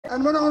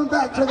and went on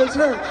back to the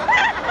church.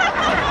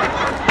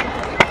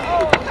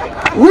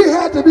 We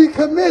had to be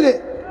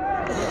committed.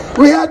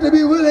 We had to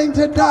be willing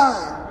to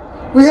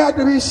die. We had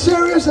to be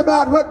serious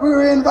about what we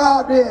were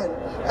involved in.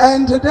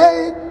 And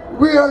today,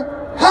 we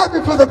are happy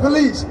for the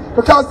police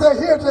because they're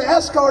here to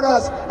escort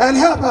us and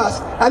help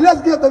us. And let's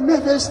give the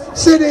Memphis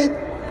City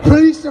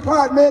Police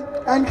Department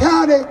and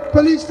County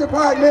Police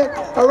Department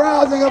a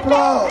rousing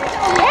applause.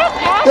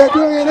 They're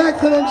doing an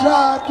excellent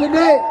job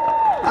today,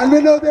 and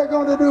we know they're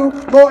going to do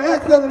more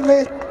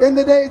excellently in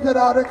the days that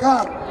are to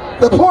come.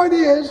 The point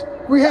is,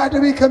 we have to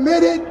be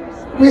committed.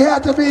 We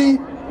have to be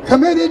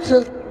committed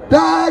to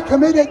die,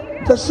 committed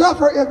to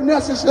suffer if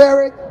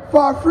necessary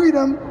for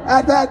freedom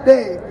at that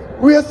day.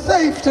 We are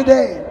safe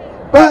today,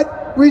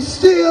 but we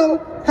still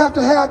have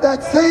to have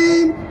that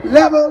same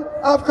level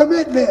of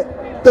commitment.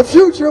 The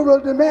future will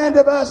demand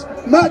of us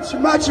much,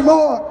 much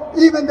more,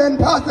 even than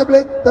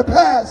possibly the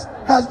past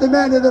has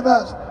demanded of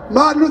us.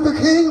 Martin Luther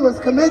King was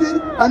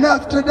committed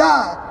enough to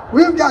die.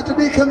 We've got to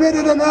be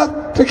committed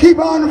enough to keep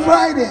on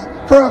fighting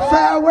for a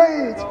fair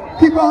wage,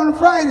 keep on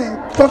fighting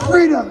for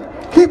freedom,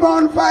 keep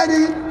on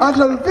fighting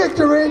until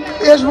victory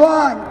is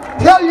won.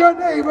 Tell your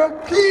neighbor,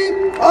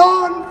 keep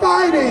on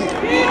fighting.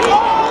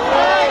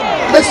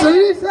 Mr.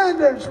 Lee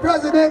Saunders,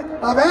 president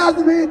of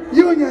Afscme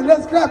Union.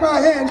 Let's clap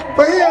our hands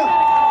for him.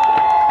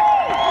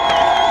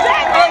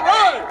 All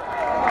right.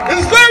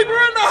 Is labor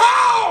in the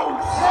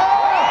house?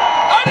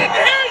 I didn't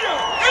hear you.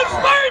 Is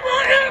labor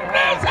in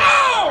this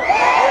house?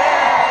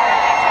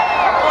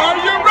 Are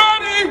you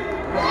ready?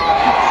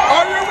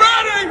 Are you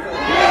ready?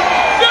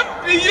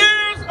 50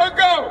 years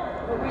ago,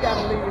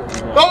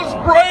 those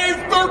brave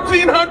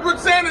 1,300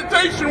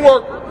 sanitation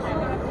workers,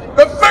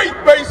 the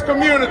faith-based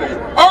community,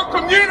 our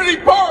community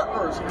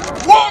partners,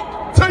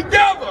 walked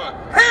together,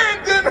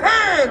 hand in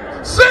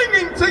hand,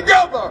 singing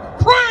together,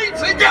 praying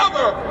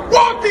together,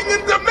 walking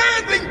and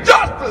demanding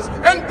justice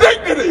and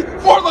dignity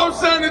for those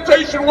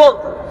sanitation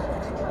workers.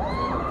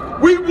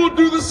 We will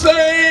do the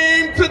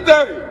same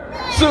today,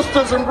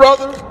 sisters and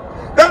brothers.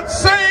 That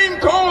same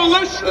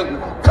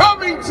coalition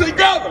coming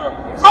together,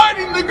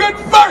 fighting the good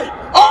fight.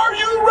 Are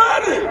you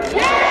ready?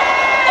 Yeah!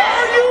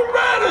 Are you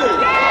ready?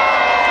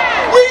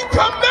 Yeah! We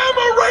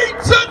commemorate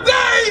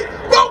today,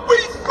 but we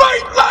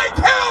fight like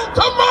hell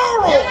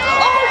tomorrow. Yeah!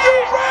 Are you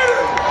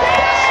ready?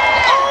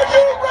 Yeah! Are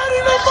you ready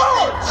to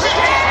march?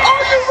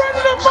 Are you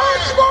ready to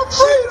march for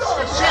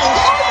freedom?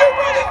 Are you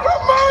ready to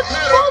march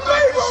for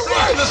labor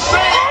rights?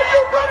 Are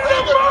you ready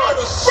to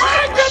march for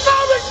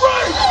economic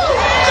rights?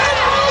 Let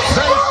us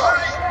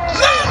march!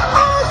 Let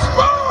us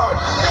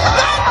march!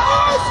 Let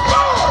us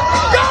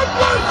march! God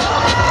bless you!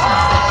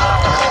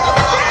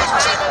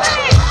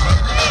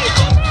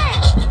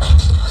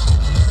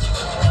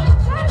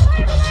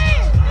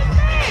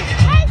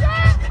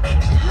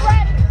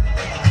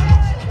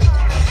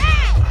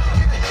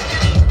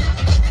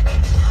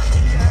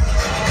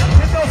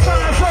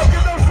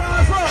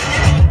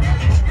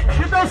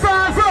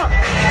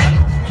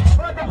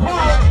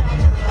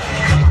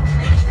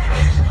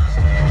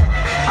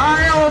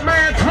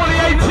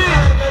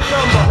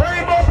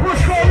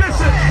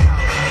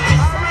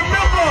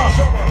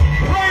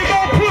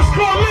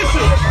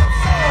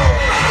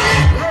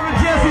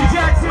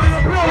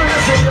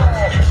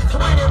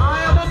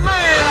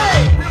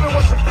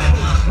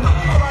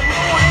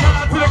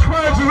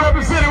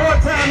 Representing one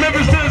time,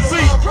 Memphis,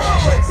 Tennessee.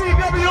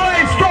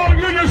 CWA, strong,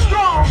 union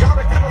strong.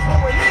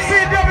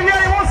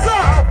 CWA, what's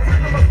up?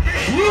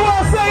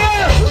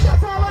 USAF,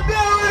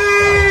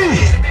 solidarity.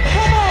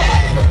 Come on.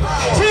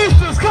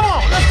 Teamsters, come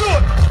on, let's do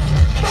it.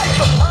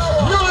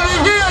 Unity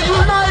here,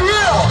 unite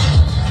here.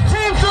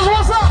 Teamsters,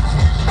 what's up?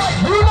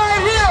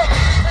 Unite here.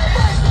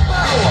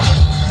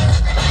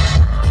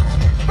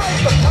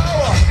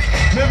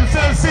 Memphis,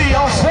 Tennessee,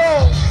 on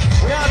swole.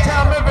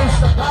 Downtown Memphis,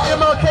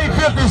 MLK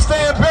 50,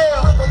 stand bail.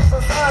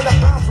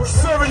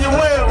 Serving you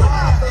well.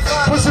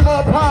 Pushing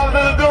more power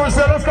than the door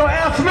said, let's go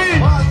Afscme.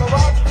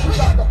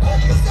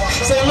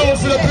 St.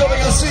 Louis in the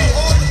building, I see it.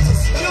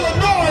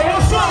 Illinois,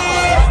 what's up?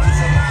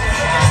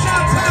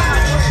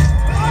 Shot-time.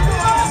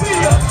 I see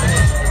you.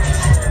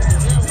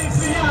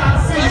 DCI,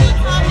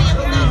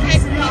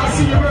 I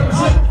see you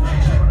representing.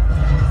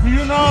 Do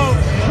you know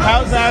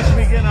how's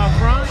Afscme getting up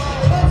front?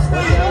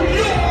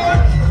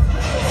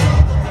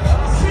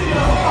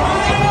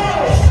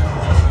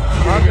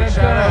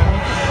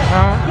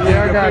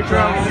 Yeah, I got you.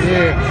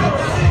 Yeah.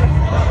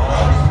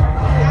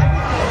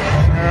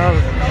 I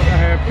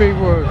had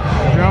people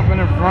jumping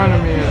in front of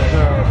me and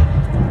stuff.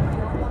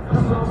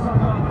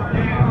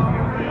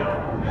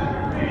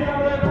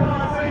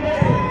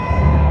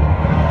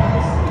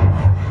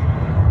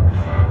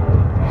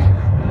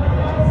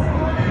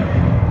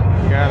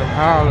 Got a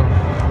pile of them.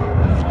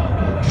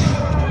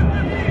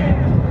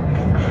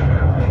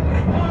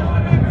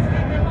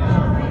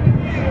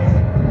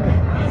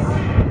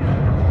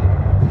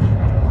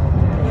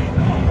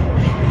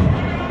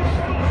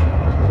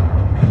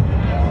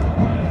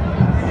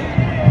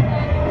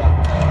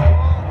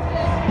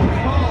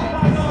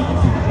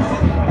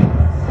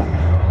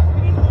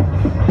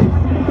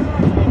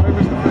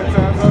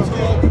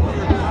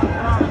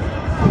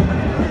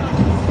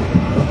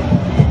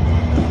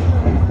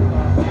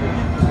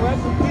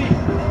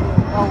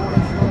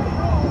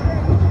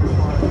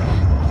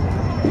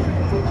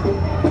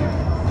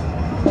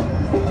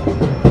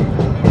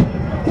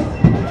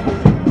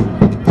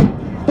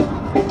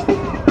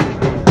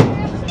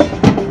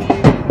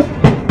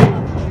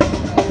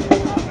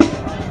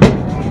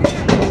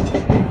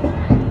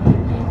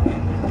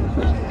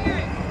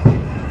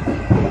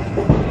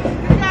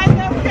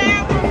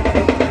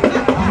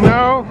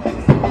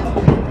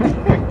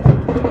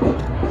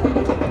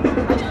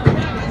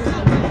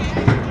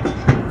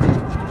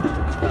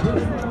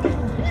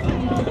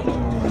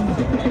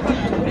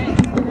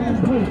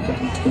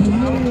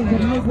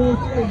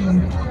 fellow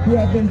Spartans who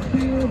have been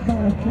seared by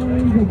the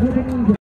flames of liberty.